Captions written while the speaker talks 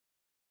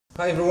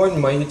Hi everyone,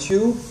 my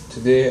YouTube.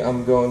 Today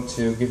I'm going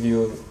to give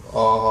you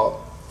a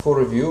full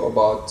review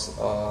about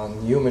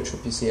new Metro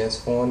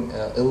PCS phone,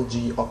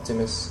 LG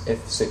Optimus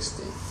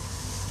F60.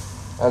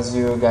 As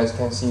you guys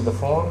can see the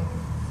phone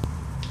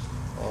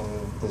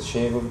and the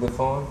shape of the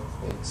phone,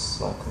 it's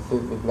like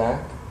completely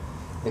black.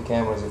 The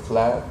camera is a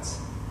flat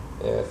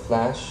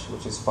flash,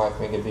 which is 5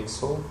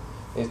 megapixel.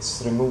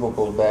 It's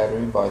removable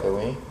battery, by the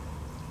way,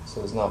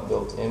 so it's not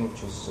built in,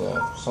 which is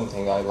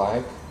something I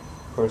like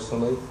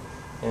personally.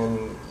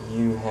 And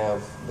you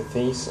have the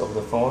face of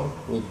the phone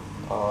with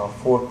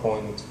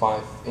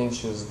 4.5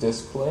 inches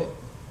display,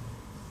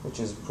 which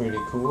is pretty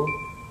cool,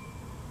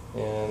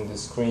 and the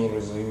screen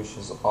resolution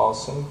is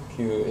awesome,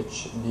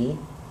 QHD.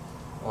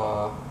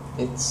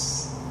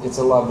 It's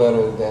a lot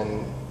better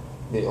than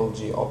the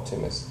LG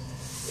Optimus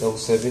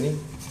L70,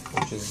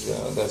 which is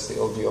that's the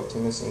LG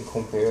Optimus, and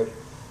compared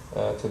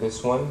to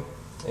this one,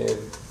 I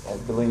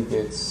believe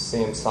it's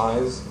same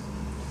size.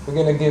 We're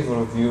gonna give a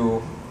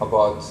review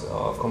about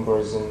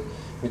comparison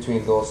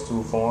between those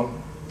two phones,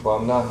 but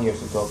I'm not here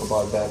to talk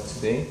about that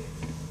today.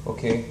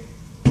 Okay,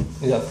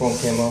 that front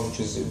camera, which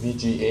is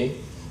VGA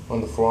on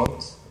the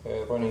front,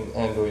 running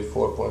Android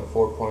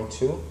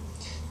 4.4.2.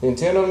 The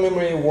internal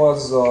memory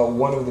was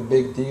one of the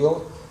big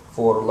deal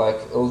for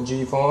like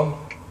LG phone,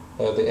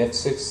 the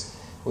F6,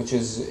 which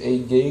is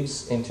 8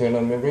 gigs internal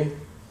memory,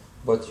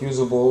 but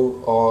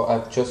usable, or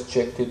I've just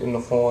checked it in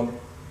the phone,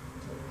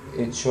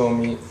 it showed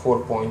me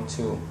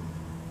 4.2.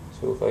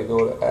 So if I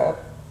go to app,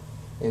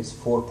 it's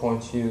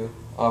 4.2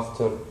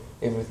 after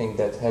everything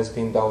that has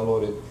been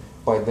downloaded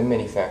by the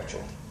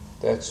manufacturer.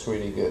 That's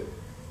really good.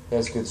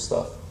 That's good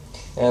stuff.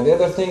 And the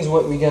other things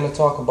what we're gonna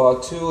talk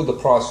about too, the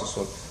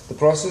processor. The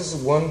processor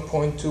is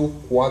 1.2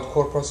 quad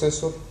core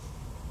processor.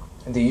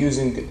 They're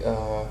using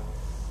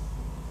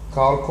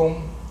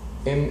Qualcomm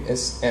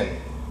MSM.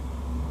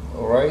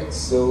 Alright,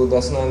 so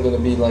that's not gonna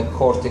be like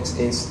Cortex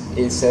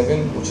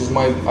A7, which is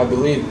I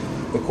believe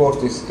the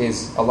Cortex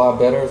is a lot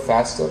better,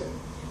 faster,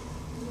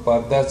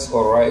 but that's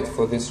alright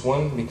for this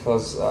one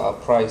because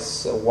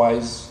price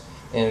wise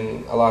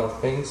and a lot of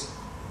things.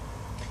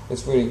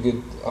 It's very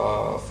good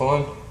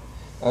phone.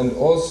 And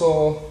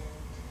also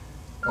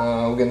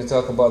we're going to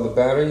talk about the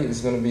battery.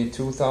 It's going to be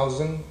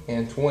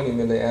 2020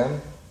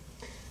 milliamp.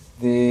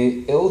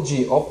 The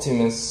LG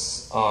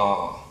Optimus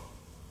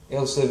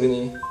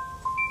L70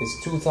 is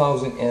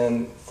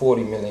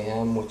 2040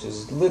 milliamp, which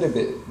is a little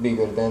bit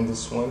bigger than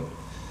this one.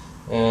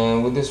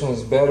 And with this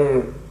one's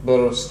better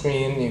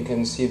screen. You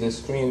can see the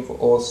screen for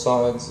all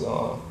sides,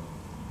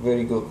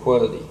 very good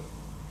quality,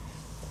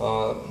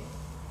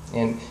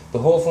 and the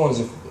whole phone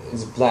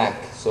is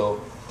black,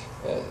 so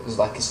it's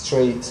like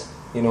straight,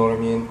 you know what I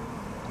mean.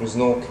 There's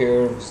no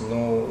curves,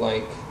 no,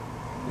 like,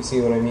 you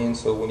see what I mean.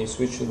 So when you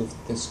switch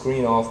the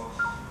screen off,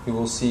 you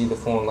will see the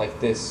phone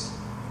like this,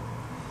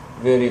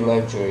 very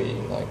luxury,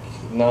 like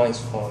nice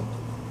phone.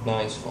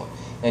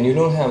 And you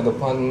don't have the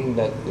button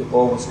that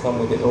always come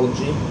with the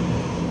LG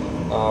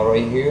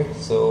right here,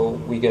 so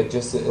we get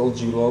just the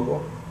LG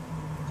logo,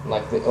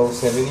 like the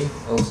L70.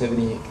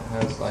 L70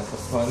 has like a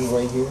button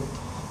right here.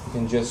 You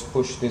can just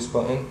push this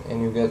button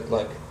and you get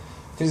like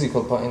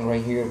physical button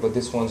right here, but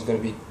this one's going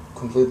to be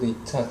completely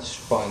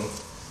touch button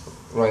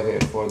right here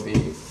for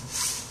the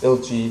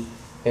LG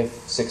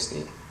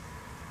F60.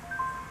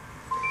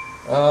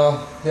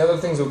 The other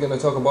things we're going to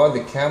talk about,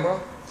 the camera.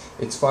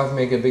 It's 5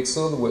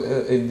 megapixel with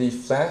LED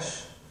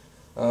flash,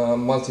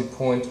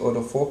 multi-point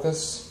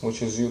autofocus,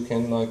 which is you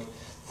can like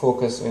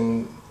focus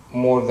in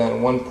more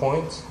than one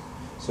point.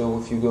 So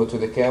if you go to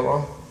the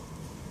camera,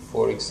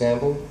 for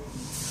example,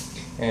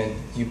 and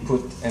you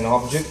put an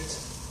object,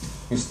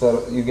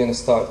 you're gonna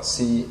start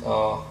see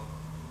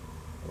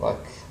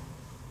like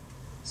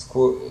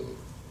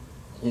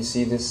you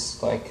see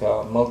this like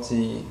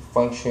multi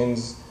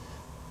functions,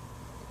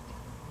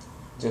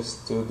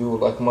 just to do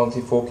like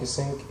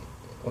multi-focusing.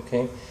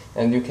 Okay,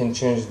 and you can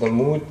change the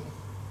mood,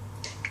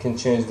 you can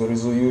change the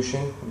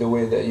resolution, the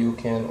way that you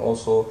can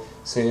also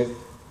save.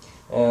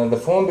 And the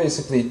phone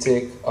basically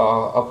take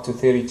up to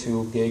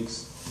 32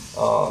 gigs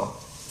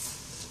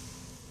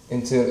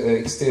into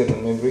external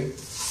memory,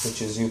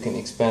 which is you can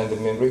expand the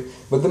memory.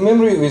 But the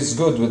memory is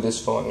good with this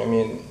phone. I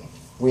mean,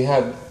 we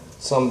had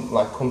some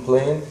like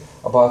complaint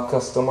about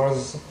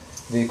customers.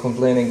 They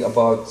complaining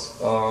about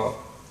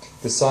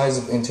the size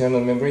of internal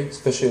memory,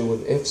 especially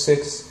with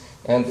F6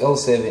 and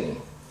L70.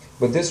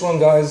 But this one,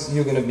 guys,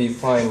 you're gonna be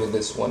fine with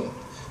this one.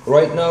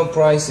 Right now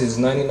price is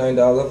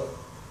 $99.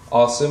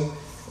 Awesome.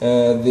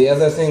 The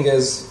other thing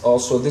is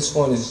also this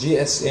one is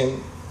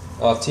GSM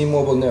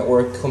T-Mobile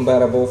network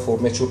compatible for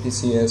Metro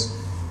PCS,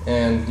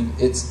 and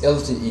it's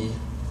LTE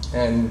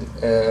and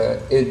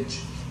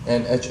Edge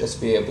and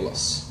HSPA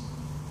Plus,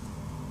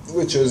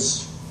 which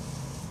is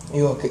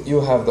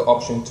you have the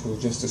option to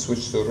just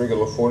switch to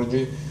regular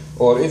 4G,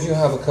 or if you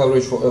have a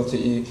coverage for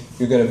LTE,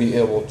 you're gonna be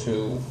able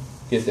to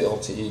get the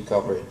LTE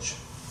coverage.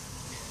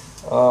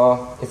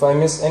 If I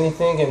miss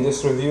anything in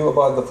this review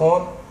about the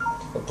phone,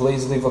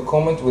 please leave a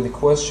comment with a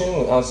question.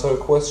 We'll answer a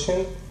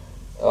question,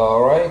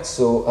 Alright,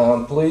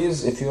 so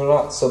please, if you're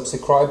not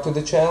subscribed to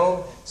the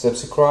channel,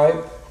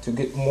 subscribe to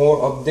get more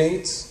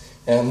updates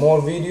and more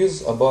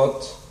videos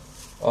about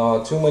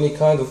too many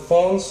kind of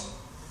phones.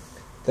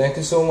 Thank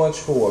you so much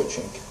for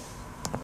watching.